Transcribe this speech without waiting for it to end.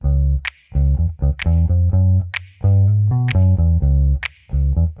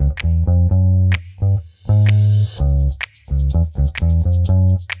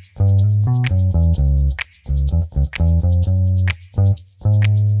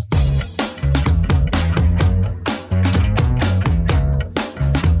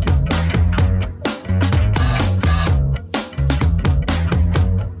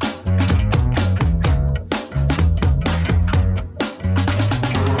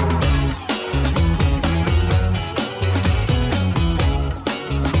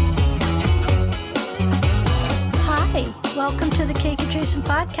Season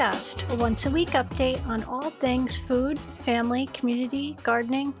Podcast, a once-a-week update on all things food, family, community,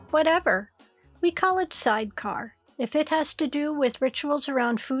 gardening, whatever. We call it SideCar. If it has to do with rituals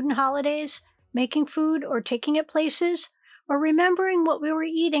around food and holidays, making food or taking it places, or remembering what we were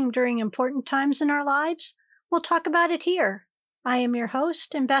eating during important times in our lives, we'll talk about it here. I am your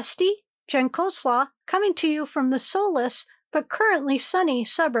host and bestie, Jen Coleslaw, coming to you from the soulless but currently sunny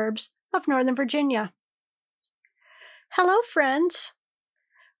suburbs of Northern Virginia. Hello, friends.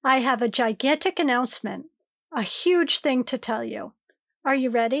 I have a gigantic announcement, a huge thing to tell you. Are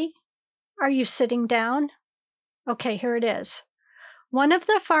you ready? Are you sitting down? Okay, here it is. One of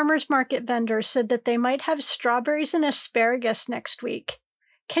the farmers market vendors said that they might have strawberries and asparagus next week.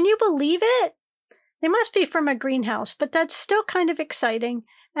 Can you believe it? They must be from a greenhouse, but that's still kind of exciting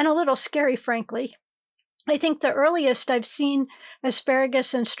and a little scary, frankly. I think the earliest I've seen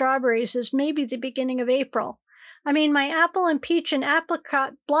asparagus and strawberries is maybe the beginning of April. I mean, my apple and peach and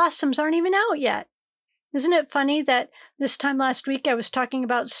apricot blossoms aren't even out yet. Isn't it funny that this time last week I was talking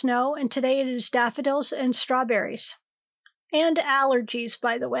about snow, and today it is daffodils and strawberries? And allergies,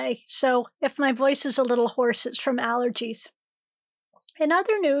 by the way. So if my voice is a little hoarse, it's from allergies. In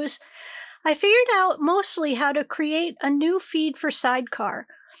other news, I figured out mostly how to create a new feed for SideCar.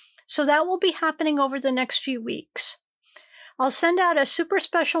 So that will be happening over the next few weeks. I'll send out a super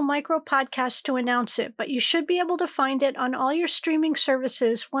special micro podcast to announce it, but you should be able to find it on all your streaming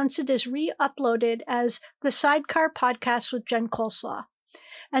services once it is re-uploaded as the SideCar podcast with Jen Coleslaw.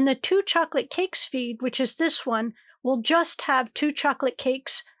 And the 2 Chocolate Cakes feed, which is this one, will just have 2 Chocolate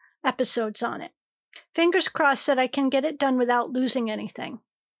Cakes episodes on it. Fingers crossed that I can get it done without losing anything.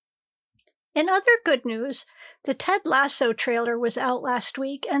 In other good news, the Ted Lasso trailer was out last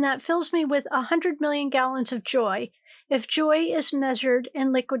week, and that fills me with 100 million gallons of joy, if joy is measured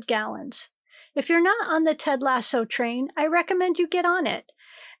in liquid gallons. If you're not on the Ted Lasso train, I recommend you get on it.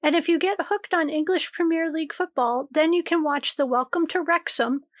 And if you get hooked on English Premier League football, then you can watch the Welcome to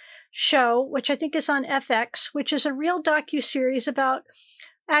Wrexham show, which I think is on FX, which is a real docuseries about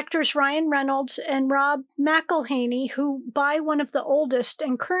actors Ryan Reynolds and Rob McElhenney, who buy one of the oldest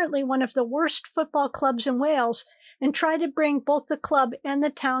and currently one of the worst football clubs in Wales and try to bring both the club and the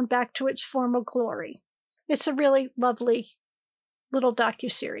town back to its former glory. It's a really lovely little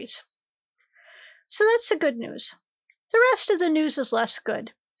docuseries. So that's the good news. The rest of the news is less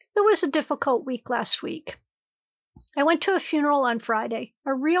good. It was a difficult week last week. I went to a funeral on Friday,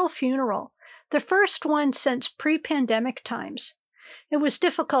 a real funeral, the first one since pre-pandemic times. It was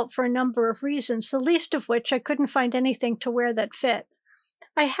difficult for a number of reasons, the least of which I couldn't find anything to wear that fit.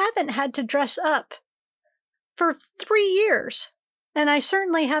 I haven't had to dress up for 3 years, and I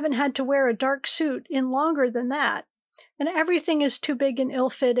certainly haven't had to wear a dark suit in longer than that. And everything is too big and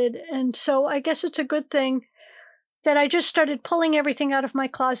ill-fitted, and so I guess it's a good thing that I just started pulling everything out of my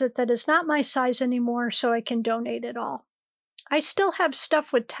closet that is not my size anymore so I can donate it all. I still have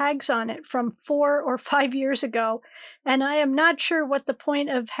stuff with tags on it from 4 or 5 years ago, and I am not sure what the point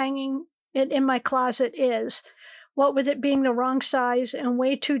of hanging it in my closet is, what with it being the wrong size and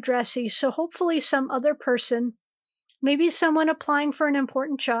way too dressy, so hopefully some other person, maybe someone applying for an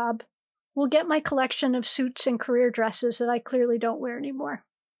important job, will get my collection of suits and career dresses that I clearly don't wear anymore.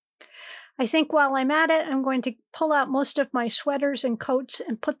 I think while I'm at it, I'm going to pull out most of my sweaters and coats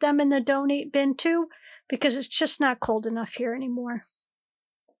and put them in the donate bin too, because it's just not cold enough here anymore.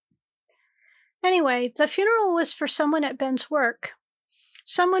 Anyway, the funeral was for someone at Ben's work,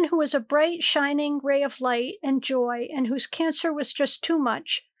 someone who was a bright, shining ray of light and joy and whose cancer was just too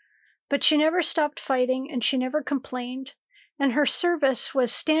much, but she never stopped fighting and she never complained, and her service was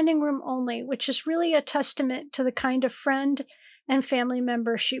standing room only, which is really a testament to the kind of friend and family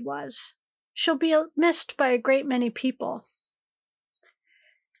member she was. She'll be missed by a great many people.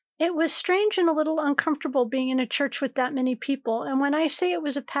 It was strange and a little uncomfortable being in a church with that many people, and when I say it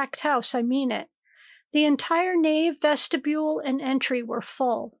was a packed house, I mean it. The entire nave, vestibule, and entry were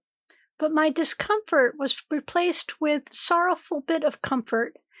full. But my discomfort was replaced with sorrowful bit of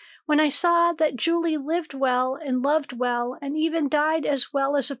comfort when I saw that Julie lived well and loved well and even died as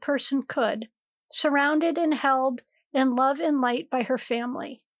well as a person could, surrounded and held in love and light by her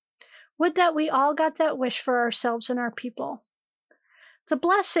family. Would that we all got that wish for ourselves and our people. The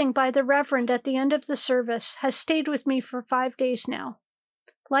blessing by the Reverend at the end of the service has stayed with me for 5 days now.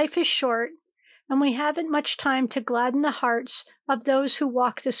 Life is short, and we haven't much time to gladden the hearts of those who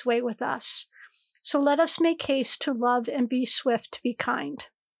walk this way with us. So let us make haste to love and be swift to be kind.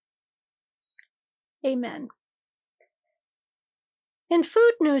 Amen. In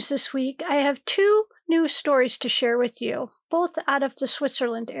food news this week, I have two news stories to share with you, both out of the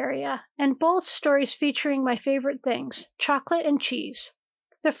Switzerland area, and both stories featuring my favorite things, chocolate and cheese.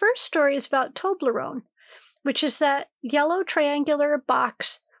 The first story is about Toblerone, which is that yellow triangular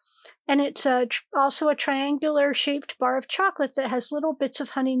box, and it's also a triangular-shaped bar of chocolate that has little bits of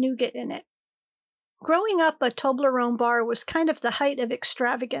honey nougat in it. Growing up, a Toblerone bar was kind of the height of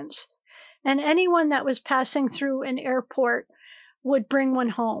extravagance, and anyone that was passing through an airport would bring one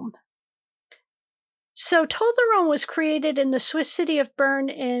home. So Toblerone was created in the Swiss city of Bern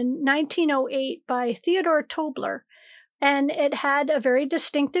in 1908 by Theodor Tobler, and it had a very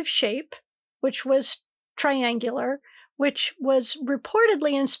distinctive shape, which was triangular, which was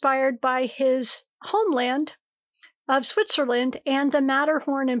reportedly inspired by his homeland of Switzerland and the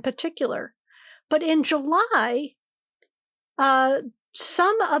Matterhorn in particular. But in July,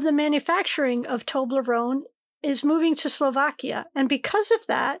 some of the manufacturing of Toblerone is moving to Slovakia, and because of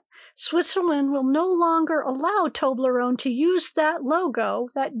that, Switzerland will no longer allow Toblerone to use that logo,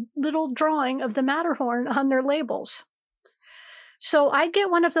 that little drawing of the Matterhorn on their labels. So I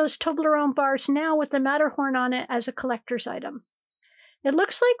get one of those Toblerone bars now with the Matterhorn on it as a collector's item. It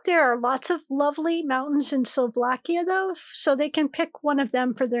looks like there are lots of lovely mountains in Slovakia, though, so they can pick one of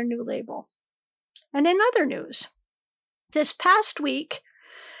them for their new label. And in other news, this past week,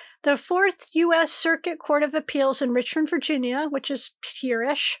 the 4th U.S. Circuit Court of Appeals in Richmond, Virginia, which is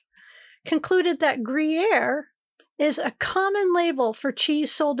here-ish, concluded that Gruyere is a common label for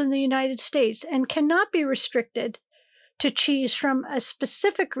cheese sold in the United States and cannot be restricted to cheese from a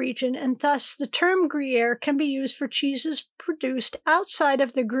specific region, and thus the term Gruyere can be used for cheeses produced outside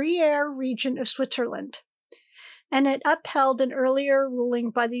of the Gruyere region of Switzerland. And it upheld an earlier ruling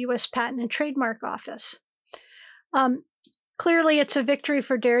by the U.S. Patent and Trademark Office. Clearly, it's a victory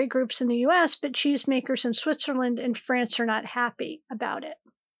for dairy groups in the U.S., but cheesemakers in Switzerland and France are not happy about it.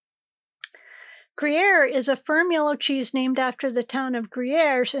 Gruyere is a firm yellow cheese named after the town of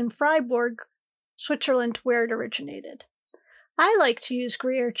Gruyères in Freiburg, Switzerland, where it originated. I like to use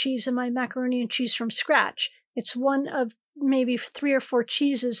Gruyere cheese in my macaroni and cheese from scratch. It's one of maybe 3 or 4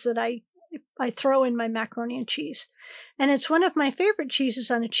 cheeses that I throw in my macaroni and cheese. And it's one of my favorite cheeses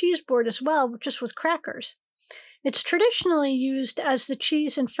on a cheese board as well, just with crackers. It's traditionally used as the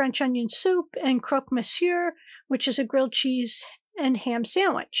cheese in French onion soup and croque monsieur, which is a grilled cheese and ham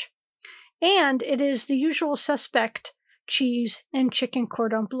sandwich. And it is the usual suspect cheese in chicken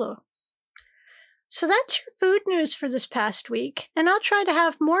cordon bleu. So that's your food news for this past week, and I'll try to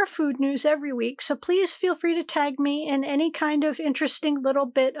have more food news every week, so please feel free to tag me in any kind of interesting little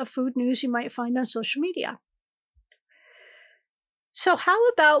bit of food news you might find on social media. So how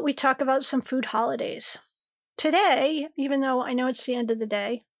about we talk about some food holidays? Today, even though I know it's the end of the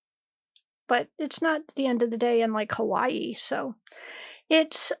day, but it's not the end of the day in like Hawaii, so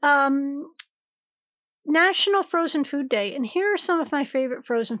it's National Frozen Food Day, and here are some of my favorite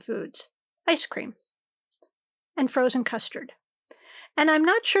frozen foods. Ice cream and frozen custard. And I'm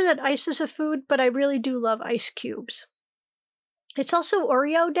not sure that ice is a food, but I really do love ice cubes. It's also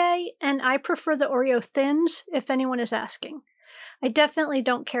Oreo Day, and I prefer the Oreo Thins, if anyone is asking. I definitely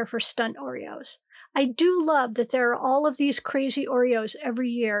don't care for stunt Oreos. I do love that there are all of these crazy Oreos every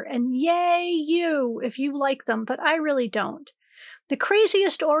year, and yay you if you like them, but I really don't. The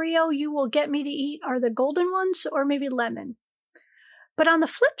craziest Oreo you will get me to eat are the golden ones or maybe lemon. But on the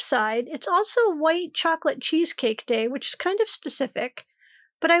flip side, it's also White Chocolate Cheesecake Day, which is kind of specific.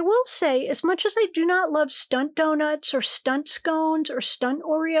 But I will say, as much as I do not love stunt donuts or stunt scones or stunt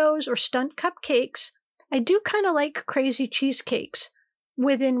Oreos or stunt cupcakes, I do kind of like crazy cheesecakes,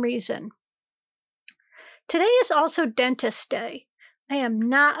 within reason. Today is also Dentist Day. I am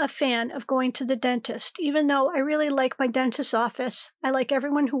not a fan of going to the dentist, even though I really like my dentist's office. I like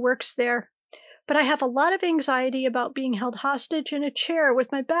everyone who works there. But I have a lot of anxiety about being held hostage in a chair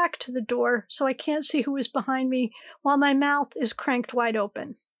with my back to the door so I can't see who is behind me while my mouth is cranked wide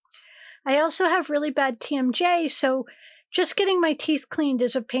open. I also have really bad TMJ, so just getting my teeth cleaned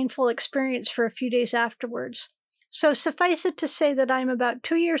is a painful experience for a few days afterwards. So suffice it to say that I'm about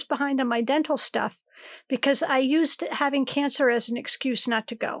 2 years behind on my dental stuff because I used having cancer as an excuse not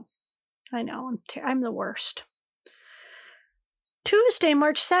to go. I know, I'm the worst. Tuesday,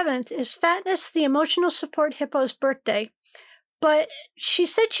 March 7th, is Fatness the Emotional Support Hippo's birthday, but she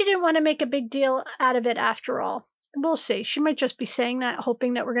said she didn't want to make a big deal out of it after all. We'll see. She might just be saying that,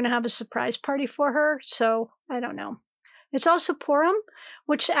 hoping that we're going to have a surprise party for her, so I don't know. It's also Purim,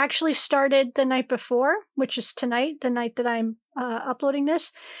 which actually started the night before, which is tonight, the night that I'm uploading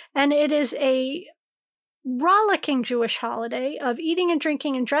this, and it is a rollicking Jewish holiday of eating and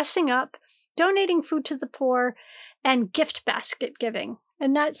drinking and dressing up, donating food to the poor, and gift basket giving.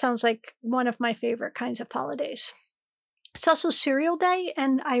 And that sounds like one of my favorite kinds of holidays. It's also Cereal Day,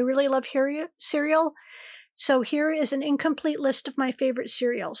 and I really love cereal. So here is an incomplete list of my favorite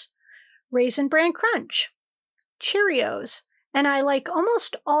cereals. Raisin Bran Crunch, Cheerios, and I like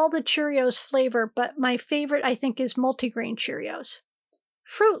almost all the Cheerios flavor, but my favorite, I think, is multigrain Cheerios.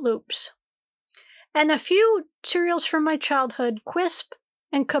 Fruit Loops, and a few cereals from my childhood, Quisp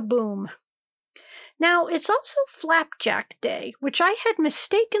and Kaboom. Now, it's also Flapjack Day, which I had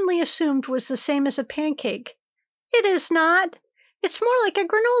mistakenly assumed was the same as a pancake. It is not. It's more like a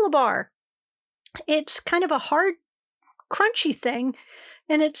granola bar. It's kind of a hard, crunchy thing,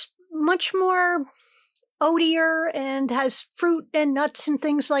 and it's much more oatier and has fruit and nuts and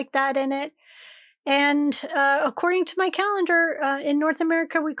things like that in it. And according to my calendar, in North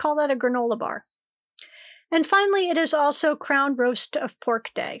America, we call that a granola bar. And finally, it is also Crown Roast of Pork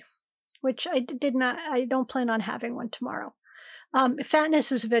Day, which I don't plan on having one tomorrow.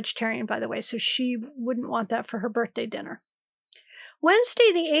 Fatness is a vegetarian, by the way, so she wouldn't want that for her birthday dinner.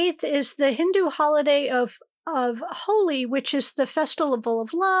 Wednesday the 8th is the Hindu holiday of Holi, which is the festival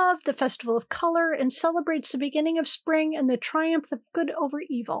of love, the festival of color, and celebrates the beginning of spring and the triumph of good over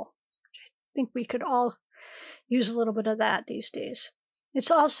evil. I think we could all use a little bit of that these days.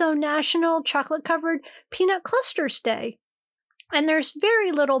 It's also National Chocolate-Covered Peanut Clusters Day, and there's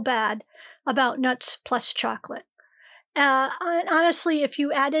very little bad about nuts plus chocolate. Honestly, if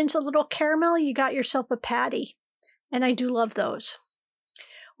you add in a little caramel, you got yourself a patty, and I do love those.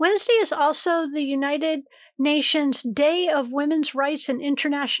 Wednesday is also the United Nations Day of Women's Rights and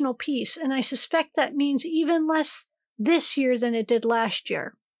International Peace, and I suspect that means even less this year than it did last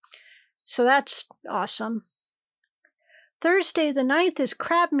year. So that's awesome. Thursday the 9th is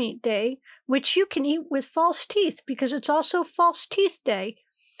Crab Meat Day, which you can eat with false teeth because it's also False Teeth Day.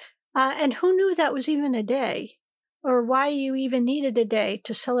 And who knew that was even a day, or why you even needed a day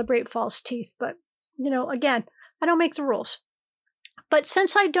to celebrate false teeth? But, again, I don't make the rules. But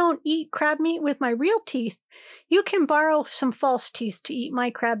since I don't eat crab meat with my real teeth, you can borrow some false teeth to eat my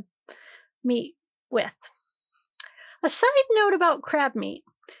crab meat with. A side note about crab meat.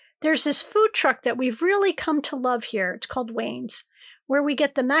 There's this food truck that we've really come to love here. It's called Wayne's, where we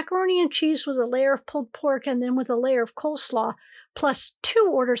get the macaroni and cheese with a layer of pulled pork and then with a layer of coleslaw, plus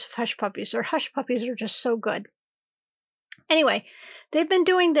 2 orders of hush puppies. Their hush puppies are just so good. Anyway, they've been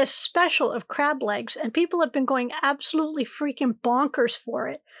doing this special of crab legs, and people have been going absolutely freaking bonkers for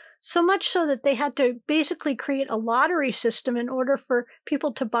it. So much so that they had to basically create a lottery system in order for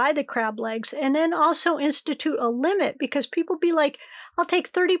people to buy the crab legs, and then also institute a limit because people be like, I'll take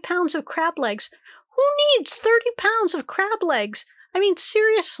 30 pounds of crab legs. Who needs 30 pounds of crab legs? I mean,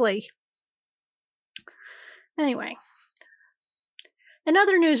 seriously. Anyway. In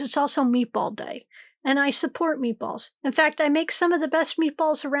other news, it's also Meatball Day, and I support meatballs. In fact, I make some of the best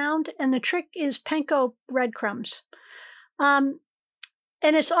meatballs around, and the trick is panko breadcrumbs.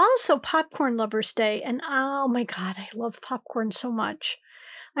 And it's also Popcorn Lovers Day, and oh my God, I love popcorn so much.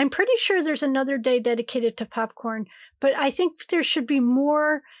 I'm pretty sure there's another day dedicated to popcorn, but I think there should be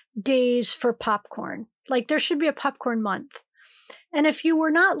more days for popcorn. Like, there should be a popcorn month. And if you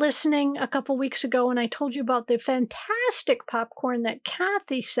were not listening a couple weeks ago when I told you about the fantastic popcorn that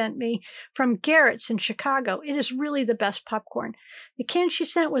Kathy sent me from Garrett's in Chicago, it is really the best popcorn. The can she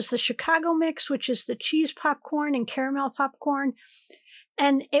sent was the Chicago mix, which is the cheese popcorn and caramel popcorn.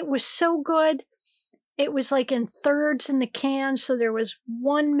 And it was so good. It was like in thirds in the can. So there was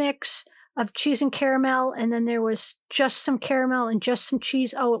one mix of cheese and caramel, and then there was just some caramel and just some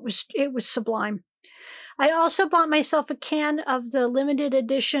cheese. Oh, it was sublime. I also bought myself a can of the limited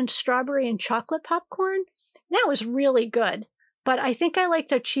edition strawberry and chocolate popcorn. That was really good, but I think I like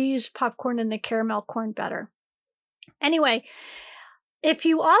the cheese popcorn and the caramel corn better. Anyway, if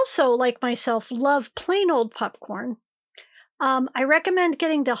you also, like myself, love plain old popcorn, I recommend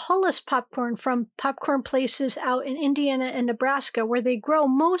getting the Hullis popcorn from popcorn places out in Indiana and Nebraska, where they grow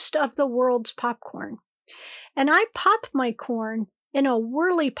most of the world's popcorn. And I pop my corn in a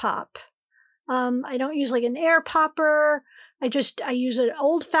whirly pop. I don't use like an air popper. I use an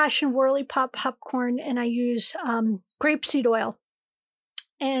old-fashioned whirly pop popcorn, and I use grapeseed oil.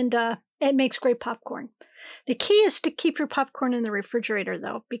 And it makes great popcorn. The key is to keep your popcorn in the refrigerator,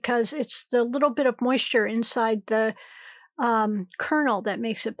 though, because it's the little bit of moisture inside the kernel that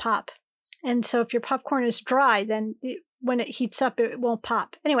makes it pop. And so if your popcorn is dry, then when it heats up, it won't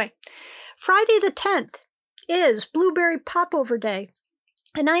pop. Anyway, Friday the 10th is Blueberry Popover Day.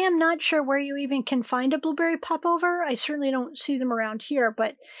 And I am not sure where you even can find a blueberry popover. I certainly don't see them around here,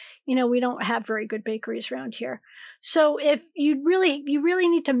 but we don't have very good bakeries around here. So if you really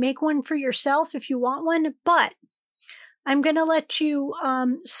need to make one for yourself if you want one, but I'm going to let you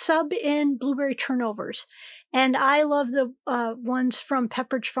sub in blueberry turnovers. And I love the ones from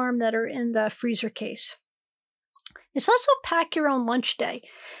Pepperidge Farm that are in the freezer case. It's also pack your own lunch day.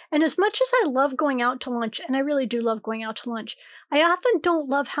 And as much as I love going out to lunch, and I really do love going out to lunch, I often don't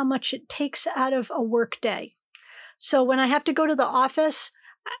love how much it takes out of a work day. So when I have to go to the office,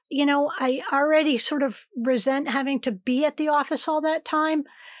 I already sort of resent having to be at the office all that time.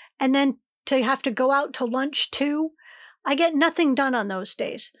 And then to have to go out to lunch too, I get nothing done on those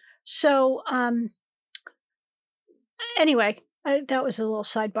days. So anyway, that was a little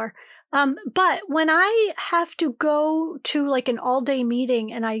sidebar. But when I have to go to like an all-day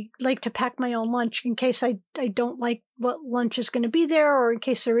meeting and I like to pack my own lunch in case I don't like what lunch is going to be there or in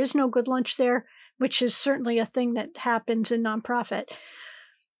case there is no good lunch there, which is certainly a thing that happens in nonprofit.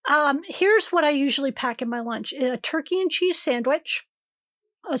 Here's what I usually pack in my lunch: a turkey and cheese sandwich,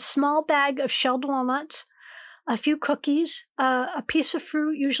 a small bag of shelled walnuts, a few cookies, a piece of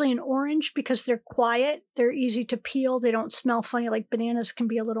fruit, usually an orange because they're quiet, they're easy to peel, they don't smell funny like bananas can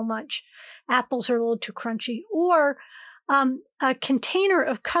be a little much. Apples are a little too crunchy. Or a container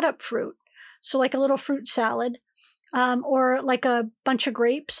of cut up fruit, so like a little fruit salad, or like a bunch of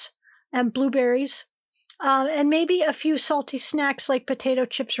grapes and blueberries, and maybe a few salty snacks like potato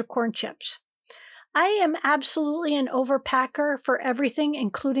chips or corn chips. I am absolutely an overpacker for everything,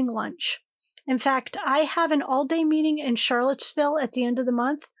 including lunch. In fact, I have an all-day meeting in Charlottesville at the end of the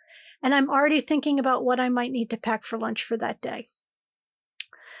month, and I'm already thinking about what I might need to pack for lunch for that day.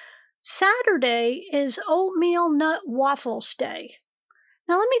 Saturday is oatmeal nut waffles day.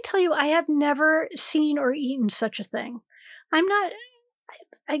 Now, let me tell you, I have never seen or eaten such a thing.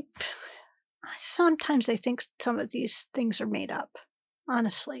 Sometimes I think some of these things are made up,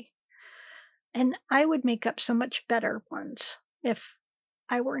 honestly. And I would make up so much better ones if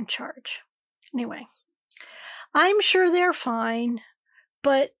I were in charge. Anyway, I'm sure they're fine,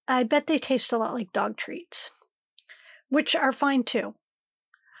 but I bet they taste a lot like dog treats, which are fine too.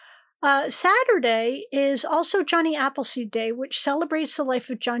 Saturday is also Johnny Appleseed Day, which celebrates the life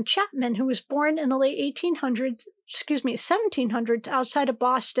of John Chapman, who was born in the late 1700s outside of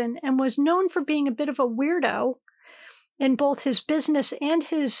Boston and was known for being a bit of a weirdo in both his business and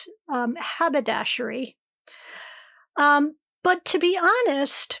his haberdashery. But to be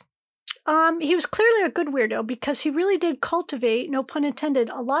honest, he was clearly a good weirdo because he really did cultivate, no pun intended,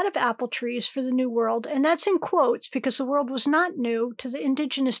 a lot of apple trees for the New World. And that's in quotes because the world was not new to the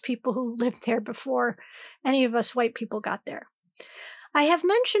indigenous people who lived there before any of us white people got there. I have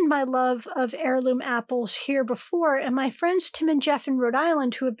mentioned my love of heirloom apples here before, and my friends Tim and Jeff in Rhode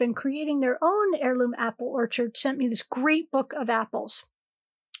Island, who have been creating their own heirloom apple orchard, sent me this great book of apples.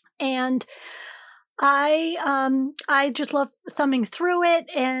 And I just love thumbing through it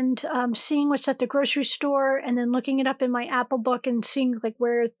and seeing what's at the grocery store and then looking it up in my apple book and seeing like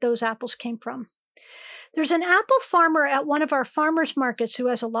where those apples came from. There's an apple farmer at one of our farmers markets who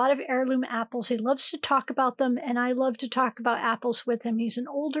has a lot of heirloom apples. He loves to talk about them, and I love to talk about apples with him. He's an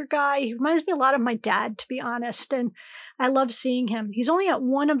older guy. He reminds me a lot of my dad, to be honest, and I love seeing him. He's only at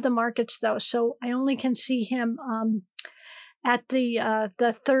one of the markets, though, so I only can see him at the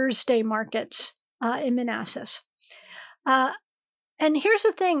Thursday markets in Manassas. And here's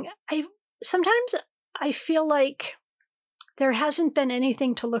the thing. Sometimes I feel like there hasn't been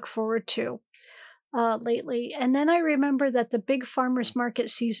anything to look forward to lately. And then I remember that the big farmers market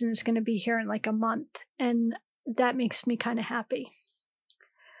season is going to be here in like a month. And that makes me kind of happy.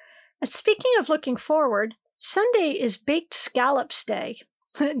 And speaking of looking forward, Sunday is Baked Scallops Day.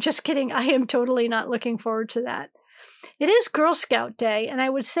 Just kidding. I am totally not looking forward to that. It is Girl Scout Day, and I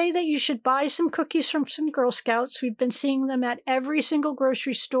would say that you should buy some cookies from some Girl Scouts. We've been seeing them at every single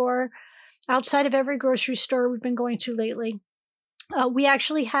grocery store, outside of every grocery store we've been going to lately. We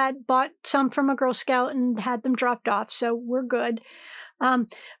actually had bought some from a Girl Scout and had them dropped off, so we're good.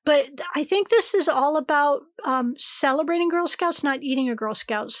 But I think this is all about celebrating Girl Scouts, not eating a Girl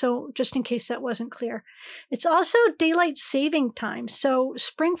Scout, so just in case that wasn't clear. It's also daylight saving time, so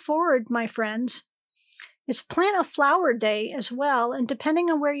spring forward, my friends. It's Plant a Flower Day as well, and depending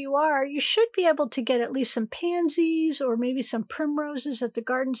on where you are, you should be able to get at least some pansies or maybe some primroses at the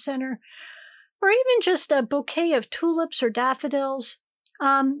garden center, or even just a bouquet of tulips or daffodils.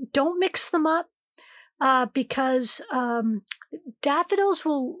 Don't mix them up because cut daffodils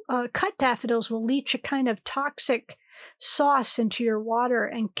will leach a kind of toxic sauce into your water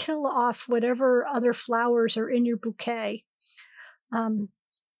and kill off whatever other flowers are in your bouquet.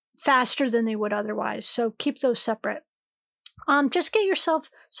 faster than they would otherwise. So keep those separate. Just get yourself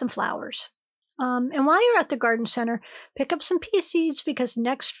some flowers. And while you're at the garden center, pick up some pea seeds because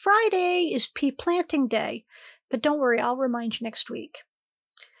next Friday is pea planting day. But don't worry, I'll remind you next week.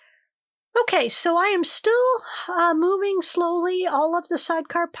 Okay, so I am still moving slowly all of the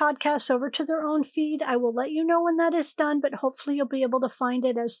SideCar podcasts over to their own feed. I will let you know when that is done, but hopefully you'll be able to find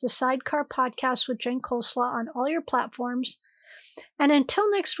it as the SideCar podcast with Jen Coleslaw on all your platforms. And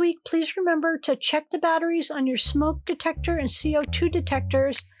until next week, please remember to check the batteries on your smoke detector and CO2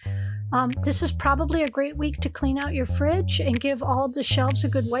 detectors. This is probably a great week to clean out your fridge and give all of the shelves a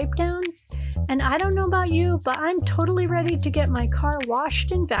good wipe down. And I don't know about you, but I'm totally ready to get my car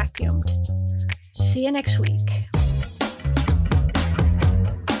washed and vacuumed. See you next week.